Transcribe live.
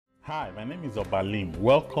Hi, my name is Obalim.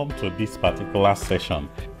 Welcome to this particular session.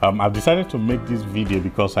 I've decided to make this video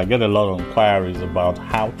because I get a lot of inquiries about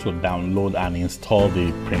how to download and install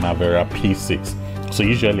the Primavera P6. So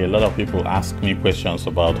usually a lot of people ask me questions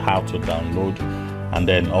about how to download and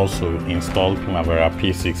then also install Primavera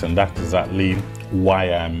P6, and that's exactly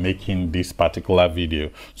why I'm making this particular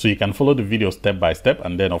video. So you can follow the video step by step,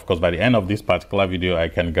 and then of course by the end of this particular video I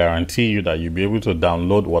can guarantee you that you'll be able to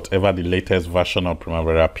download whatever the latest version of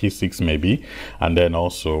Primavera P6 may be, and then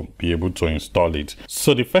also be able to install it.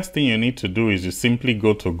 So the first thing you need to do is you simply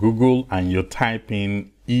go to Google and you type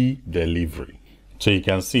in e-delivery. So you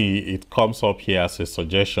can see it comes up here as a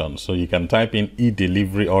suggestion. So you can type in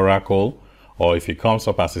e-delivery Oracle, or if it comes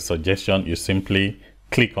up as a suggestion, you simply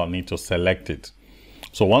click on it to select it.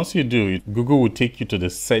 So once you do it, Google will take you to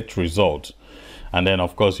the search result. And then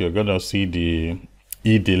of course, you're going to see the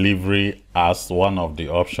e-delivery as one of the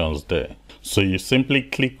options there. So you simply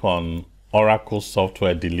click on Oracle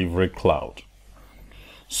Software Delivery Cloud.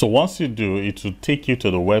 So once you do, it will take you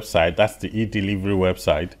to the website. That's the e-delivery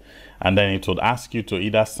website. And then it would ask you to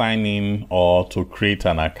either sign in or to create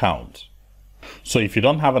an account. So if you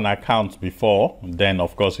don't have an account before, then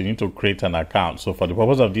of course you need to create an account. So for the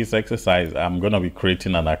purpose of this exercise, I'm going to be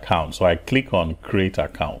creating an account. So I click on create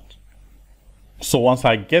account. So once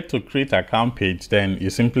I get to create account page, then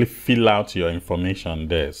you simply fill out your information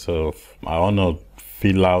there. So I want to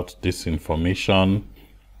fill out this information,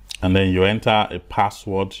 and then you enter a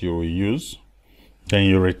password you will use. Then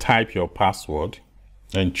you retype your password,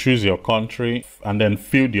 then choose your country, and then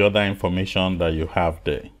fill the other information that you have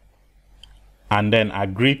there. And then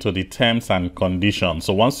agree to the terms and conditions.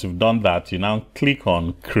 So once you've done that, you now click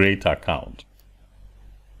on create account.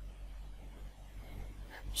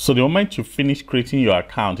 So the moment you finish creating your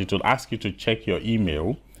account, it will ask you to check your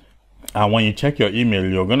email. And when you check your email,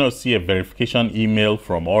 you're going to see a verification email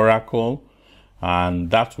from Oracle. And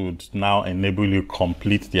that would now enable you to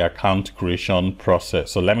complete the account creation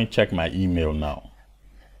process. So let me check my email now.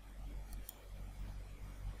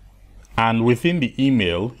 And within the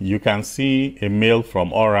email, you can see a mail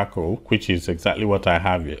from Oracle, which is exactly what I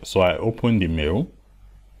have here. So I open the mail,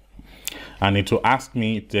 and it will ask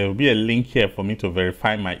me, there will be a link here for me to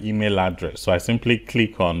verify my email address. So I simply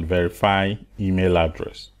click on verify email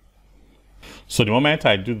address. So the moment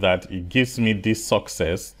I do that, it gives me this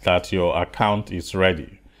success that your account is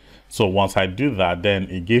ready. So once I do that, then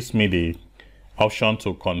it gives me the option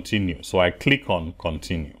to continue. So I click on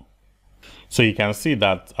continue. So you can see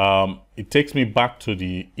that it takes me back to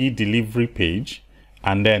the e-delivery page,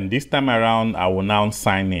 and then this time around I will now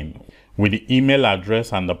sign in with the email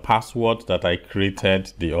address and the password that I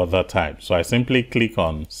created the other time. So I simply click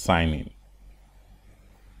on sign in.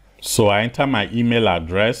 So I enter my email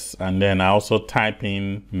address, and then I also type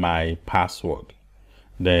in my password.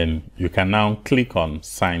 Then you can now click on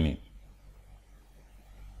sign in.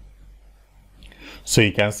 So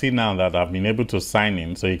you can see now that I've been able to sign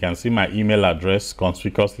in. So you can see my email address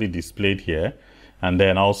conspicuously displayed here. And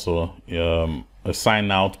then also a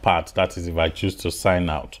sign out part, that is if I choose to sign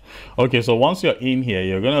out. Okay, so once you're in here,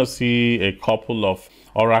 you're going to see a couple of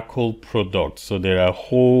Oracle products. So there are a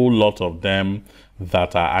whole lot of them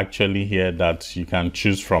that are actually here that you can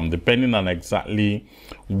choose from depending on exactly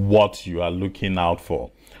what you are looking out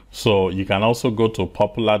for. So you can also go to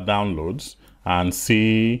popular downloads and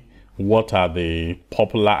see what are the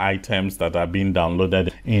popular items that are being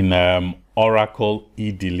downloaded in Oracle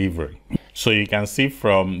e-delivery. So you can see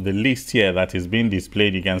from the list here that is being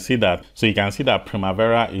displayed, you can see that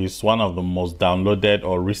Primavera is one of the most downloaded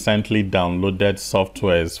or recently downloaded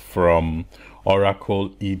softwares from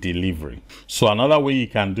Oracle e-delivery. So another way you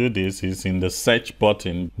can do this is in the search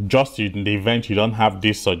button, just in the event you don't have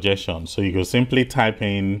this suggestion. So you can simply type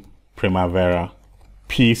in Primavera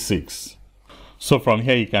P6. So from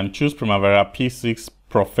here, you can choose Primavera P6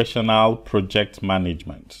 Professional Project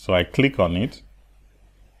Management. So I click on it,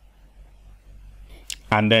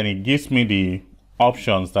 and then it gives me the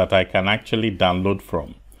options that I can actually download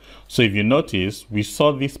from. So if you notice, we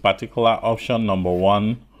saw this particular option number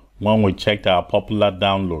one when we checked our popular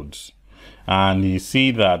downloads. And you see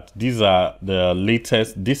that these are the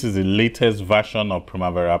latest, this is the latest version of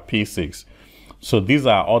Primavera P6. So these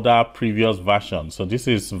are other previous versions. So this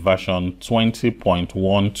is version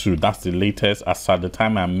 20.12. That's the latest as at the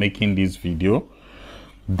time I'm making this video.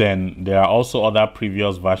 Then there are also other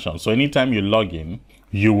previous versions. So anytime you log in,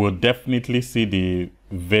 you will definitely see the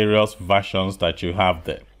various versions that you have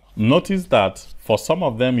there. Notice that for some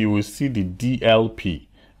of them, you will see the DLP.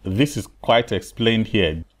 This is quite explained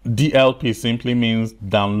here. DLP simply means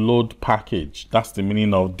download package. That's the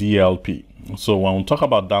meaning of DLP. So when we talk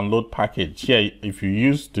about download package here, if you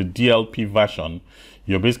use the DLP version,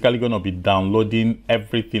 you're basically going to be downloading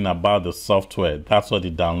everything about the software. That's what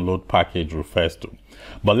the download package refers to.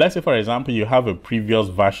 But let's say, for example, you have a previous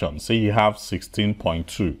version, say you have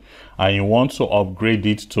 16.2 and you want to upgrade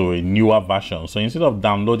it to a newer version. So instead of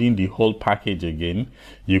downloading the whole package again,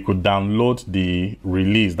 you could download the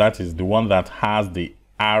release. That is the one that has the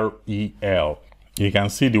REL. You can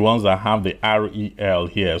see the ones that have the REL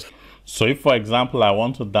here. So if, for example, I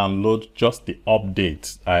want to download just the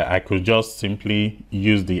update, I could just simply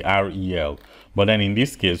use the REL. But then in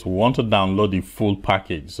this case, we want to download the full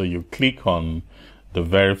package. So you click on the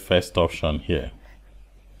very first option here.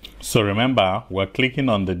 So remember, we're clicking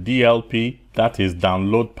on the DLP, that is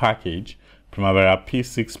download package, Primavera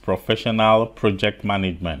P6 Professional Project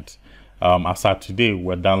Management. As of today,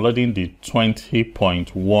 we're downloading the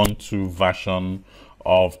 20.12 version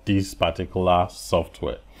of this particular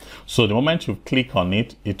software. So the moment you click on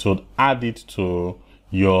it, it will add it to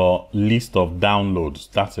your list of downloads.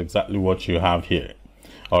 That's exactly what you have here.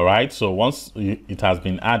 All right, so once it has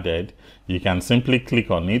been added, you can simply click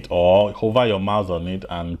on it or hover your mouse on it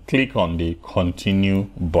and click on the continue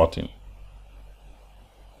button.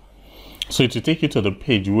 So it will take you to the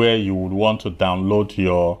page where you would want to download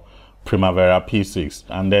your Primavera P6,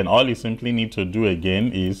 and then all you simply need to do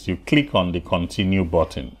again is you click on the continue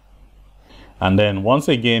button. And then once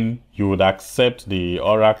again, you would accept the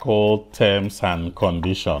Oracle terms and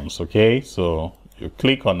conditions. Okay, so you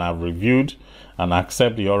click on I've reviewed and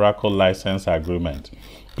accept the Oracle license agreement.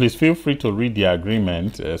 Please feel free to read the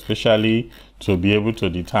agreement, especially to be able to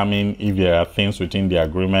determine if there are things within the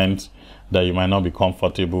agreement that you might not be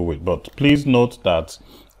comfortable with. But please note that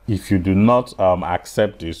if you do not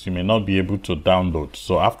accept this, you may not be able to download.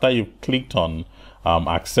 So after you've clicked on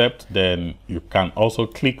accept, then you can also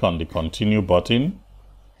click on the continue button,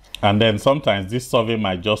 and then sometimes this survey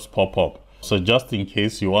might just pop up. So just in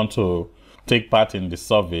case you want to take part in the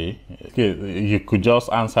survey, you could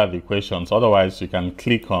just answer the questions. Otherwise, you can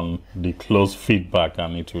click on the close feedback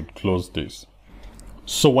and it would close this.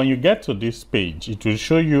 So when you get to this page, it will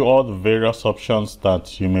show you all the various options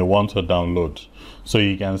that you may want to download. So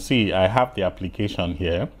you can see I have the application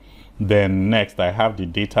here. Then next I have the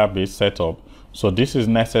database setup. So this is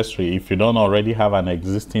necessary if you don't already have an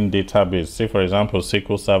existing database, say for example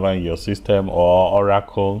SQL Server in your system or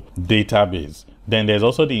Oracle database. Then there's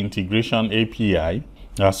also the integration API,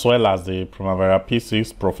 as well as the Primavera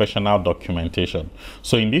P6 professional documentation.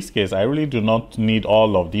 So in this case, I really do not need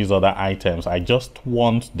all of these other items. I just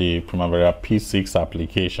want the Primavera P6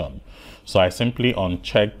 application. So I simply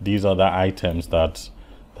uncheck these other items that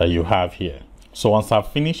you have here. So once I've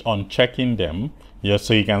finished unchecking them,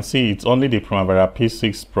 so you can see it's only the Primavera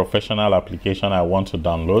P6 professional application I want to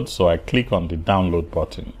download. So I click on the download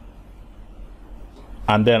button.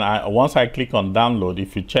 And then once I click on download,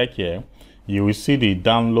 if you check here, you will see the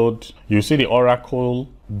download, you see the Oracle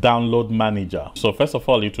download manager. So first of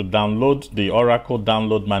all, it will download the Oracle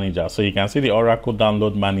download manager. So you can see the Oracle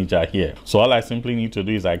download manager here. So all I simply need to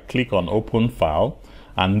do is I click on open file,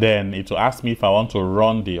 and then it will ask me if I want to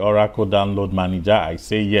run the Oracle download manager. I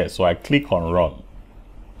say yes, so I click on run.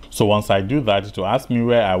 So once I do that, it will ask me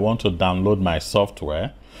where I want to download my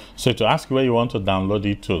software. So to ask you where you want to download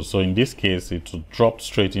it to, so in this case it will drop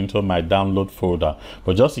straight into my download folder.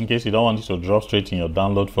 But just in case you don't want it to drop straight in your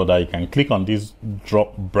download folder, you can click on this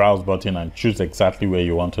drop browse button and choose exactly where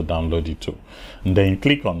you want to download it to, and then you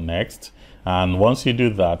click on next. And once you do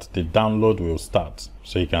that, the download will start.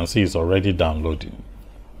 So you can see it's already downloading.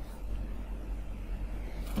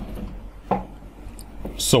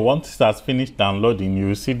 So once it has finished downloading, you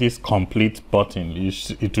will see this complete button.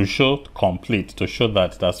 It will show complete to show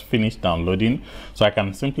that it has finished downloading. So I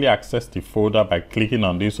can simply access the folder by clicking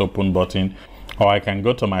on this open button, or I can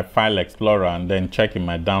go to my file explorer and then check in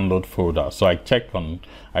my download folder. So I click on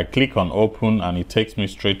open, and it takes me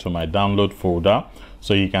straight to my download folder.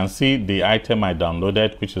 So you can see the item I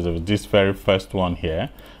downloaded, which is this very first one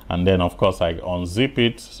here. And then of course I unzip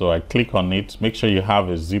it. So I click on it. Make sure you have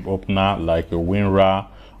a zip opener like a WinRAR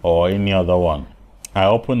or any other one. I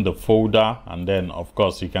open the folder, and then of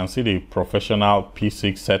course you can see the professional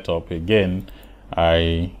P6 setup. Again,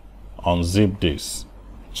 I unzip this.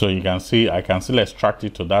 So you can see I can still extract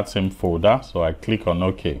it to that same folder. So I click on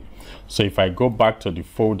OK. So if I go back to the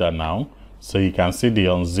folder now, so you can see the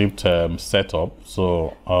unzipped setup.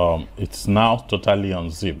 So it's now totally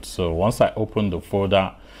unzipped. So once I open the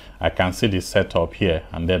folder, I can see the setup here,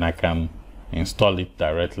 and then I can install it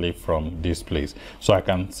directly from this place. So I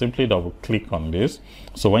can simply double click on this.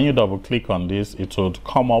 So when you double click on this, it would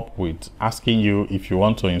come up with asking you if you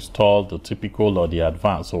want to install the typical or the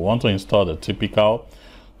advanced. So I want to install the typical,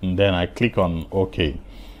 and then I click on OK.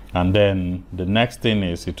 And then the next thing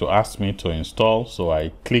is it will ask me to install, so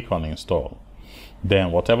I click on install.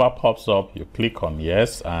 Then whatever pops up, you click on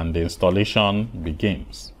yes, and the installation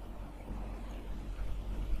begins.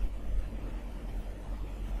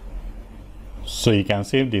 So you can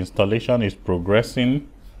see the installation is progressing.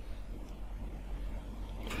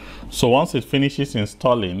 So once it finishes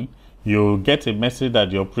installing, you'll get a message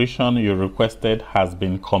that the operation you requested has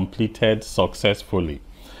been completed successfully.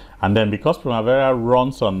 And then because Primavera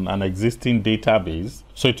runs on an existing database,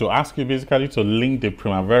 so it will ask you basically to link the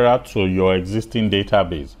Primavera to your existing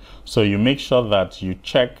database. So you make sure that you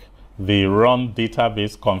check the run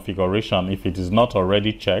database configuration if it is not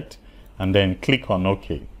already checked, and then click on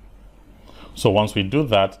OK. So once we do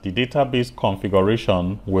that, the database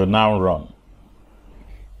configuration will now run.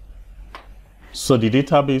 So the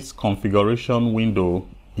database configuration window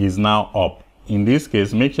is now up. In this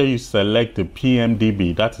case, make sure you select the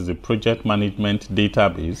PMDB, that is the project management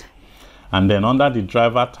database. And then under the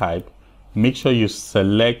driver type, make sure you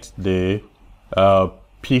select the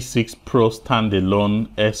P6 Pro standalone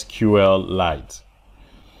SQLite.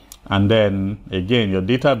 And then again, your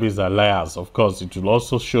database alias, of course, it will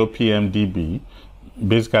also show PMDB,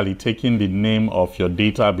 basically taking the name of your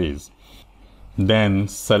database. Then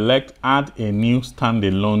select add a new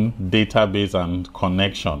standalone database and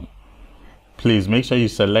connection. Please make sure you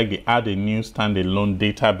select the add a new standalone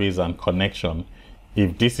database and connection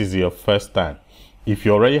if this is your first time. If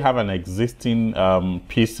you already have an existing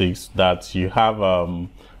P6 that you have,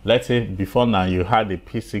 let's say before now you had a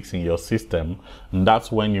P6 in your system, and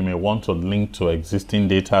that's when you may want to link to existing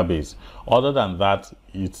database. Other than that,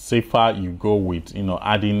 it's safer you go with,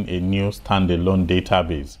 adding a new standalone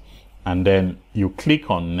database, and then you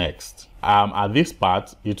click on next. At this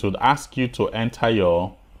part, it would ask you to enter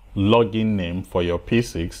your login name for your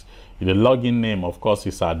P6. The login name, of course,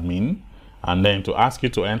 is admin, and then to ask you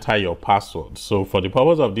to enter your password. So for the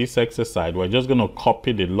purpose of this exercise, we're just going to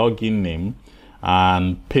copy the login name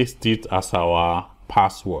and paste it as our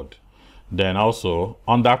password. Then also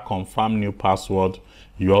under confirm new password,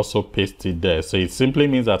 you also paste it there. So it simply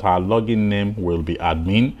means that our login name will be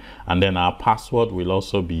admin, and then our password will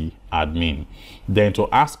also be admin. Then to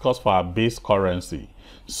ask us for our base currency.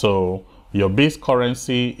 So your base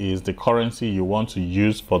currency is the currency you want to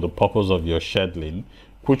use for the purpose of your scheduling,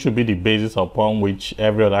 which will be the basis upon which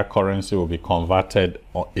every other currency will be converted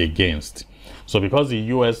against. So because the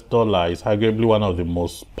US dollar is arguably one of the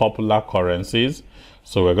most popular currencies,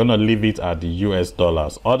 so we're going to leave it at the US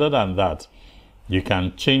dollars. Other than that, you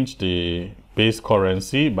can change the base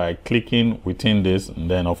currency by clicking within this, and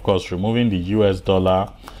then of course removing the US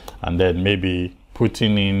dollar, and then maybe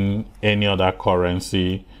putting in any other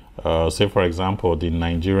currency, say for example the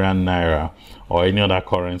Nigerian naira, or any other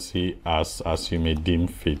currency as you may deem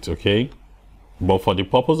fit. Okay, but for the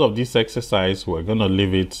purpose of this exercise, we're going to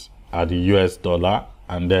leave it at the US dollar,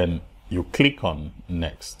 and then you click on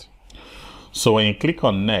next. So when you click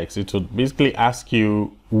on next, it will basically ask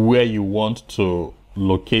you where you want to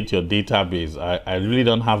locate your database. I really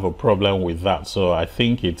don't have a problem with that, so I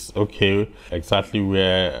think it's okay exactly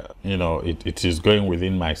where it is going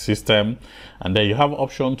within my system. And then you have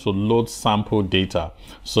option to load sample data.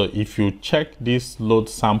 So if you check this load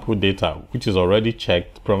sample data, which is already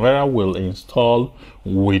checked, Primavera will install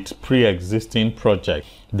with pre-existing project.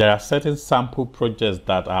 There are certain sample projects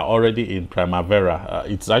that are already in Primavera.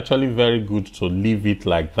 It's actually very good to leave it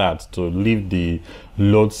like that, to leave the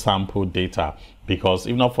load sample data, because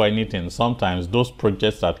if not for anything, sometimes those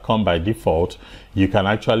projects that come by default, you can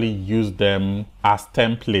actually use them as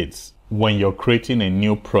templates when you're creating a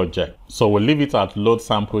new project. So we'll leave it at load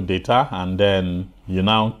sample data, and then you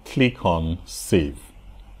now click on save.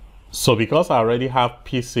 So because I already have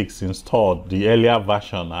P6 installed, the earlier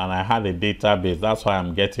version, and I had a database, that's why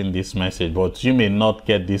I'm getting this message, but you may not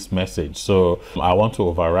get this message. So I want to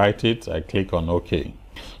overwrite it. I click on OK.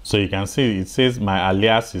 So you can see it says my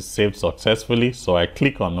alias is saved successfully. So I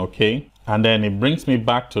click on OK, and then it brings me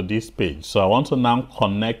back to this page. So I want to now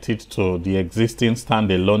connect it to the existing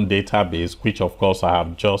standalone database, which of course I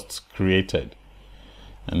have just created.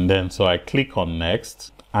 And then so I click on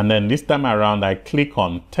next. And then this time around, I click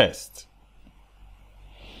on test.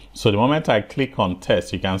 So the moment I click on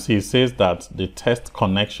test, you can see it says that the test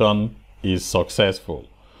connection is successful.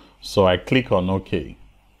 So I click on OK.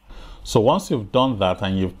 So once you've done that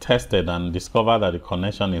and you've tested and discovered that the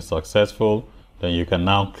connection is successful, then you can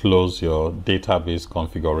now close your database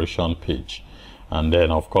configuration page. And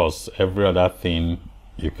then of course, every other thing,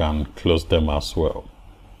 you can close them as well.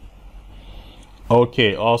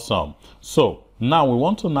 Okay, awesome. So now we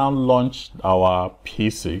want to now launch our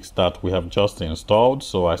P6 that we have just installed.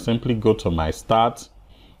 So I simply go to my start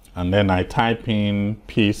and then I type in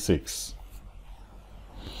P6.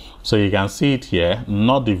 So you can see it here,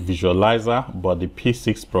 not the visualizer, but the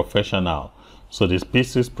P6 Professional. So this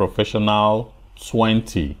P6 Professional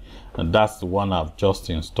 20, and that's the one I've just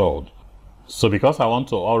installed. So because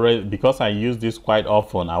I use this quite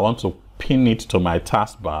often, I want to pin it to my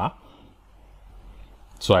taskbar.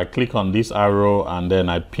 So I click on this arrow and then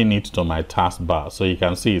I pin it to my taskbar. So you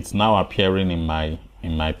can see it's now appearing in my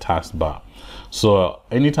taskbar. So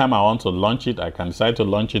anytime I want to launch it, I can decide to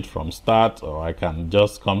launch it from start, or I can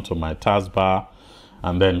just come to my taskbar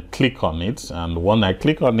and then click on it. And when I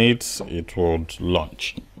click on it, it would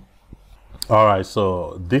launch. All right,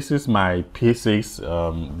 so this is my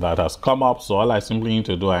P6 that has come up. So all I simply need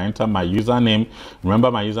to do, I enter my username.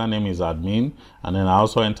 Remember, my username is admin, and then I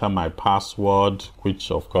also enter my password,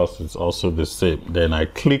 which of course is also the same. Then I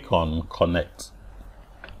click on connect.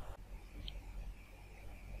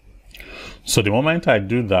 So the moment I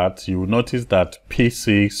do that, you will notice that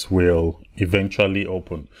P6 will eventually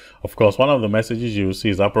open. Of course, one of the messages you will see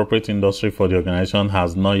is appropriate industry for the organization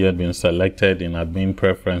has not yet been selected in admin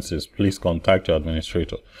preferences. Please contact your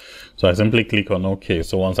administrator. So I simply click on OK.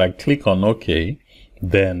 So once I click on OK,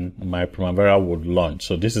 then my Primavera would launch.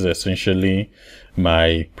 So this is essentially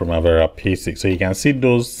my Primavera P6. So you can see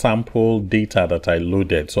those sample data that I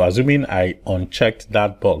loaded. So assuming I unchecked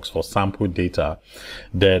that box for sample data,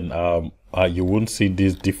 then you won't see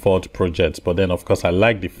these default projects. But then of course I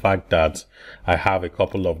like the fact that I have a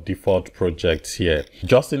couple of default projects here.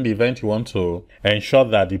 Just in the event you want to ensure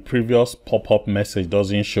that the previous pop-up message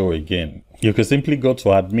doesn't show again, you can simply go to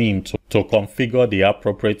admin to configure the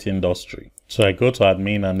appropriate industry. So I go to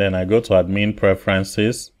admin and then I go to admin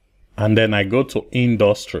preferences and then I go to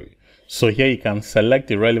industry. So here you can select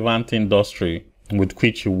the relevant industry with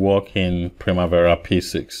which you work in Primavera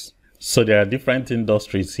P6. So there are different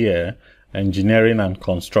industries here: engineering and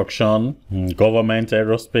construction, government,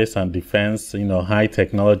 aerospace and defense, high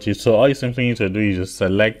technology. So all you simply need to do is just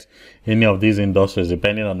select any of these industries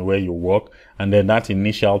depending on where you work, and then that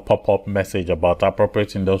initial pop-up message about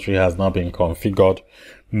appropriate industry has not been configured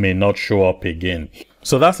may not show up again.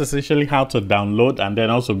 So that's essentially how to download and then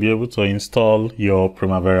also be able to install your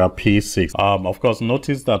Primavera P6. Of course,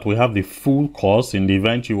 notice that we have the full course. In the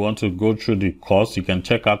event you want to go through the course, you can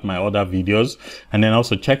check out my other videos and then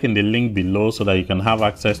also check in the link below so that you can have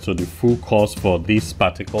access to the full course for this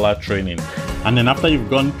particular training. And then after you've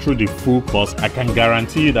gone through the full course, I can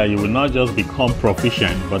guarantee you that you will not just become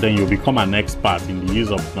proficient, but then you'll become an expert in the use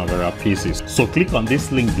of Primavera P6. So click on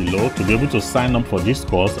this link below to be able to sign up for this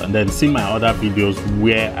course and then see my other videos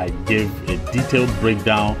where I give a detailed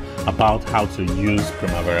breakdown about how to use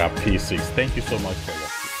Primavera P6. Thank you so much for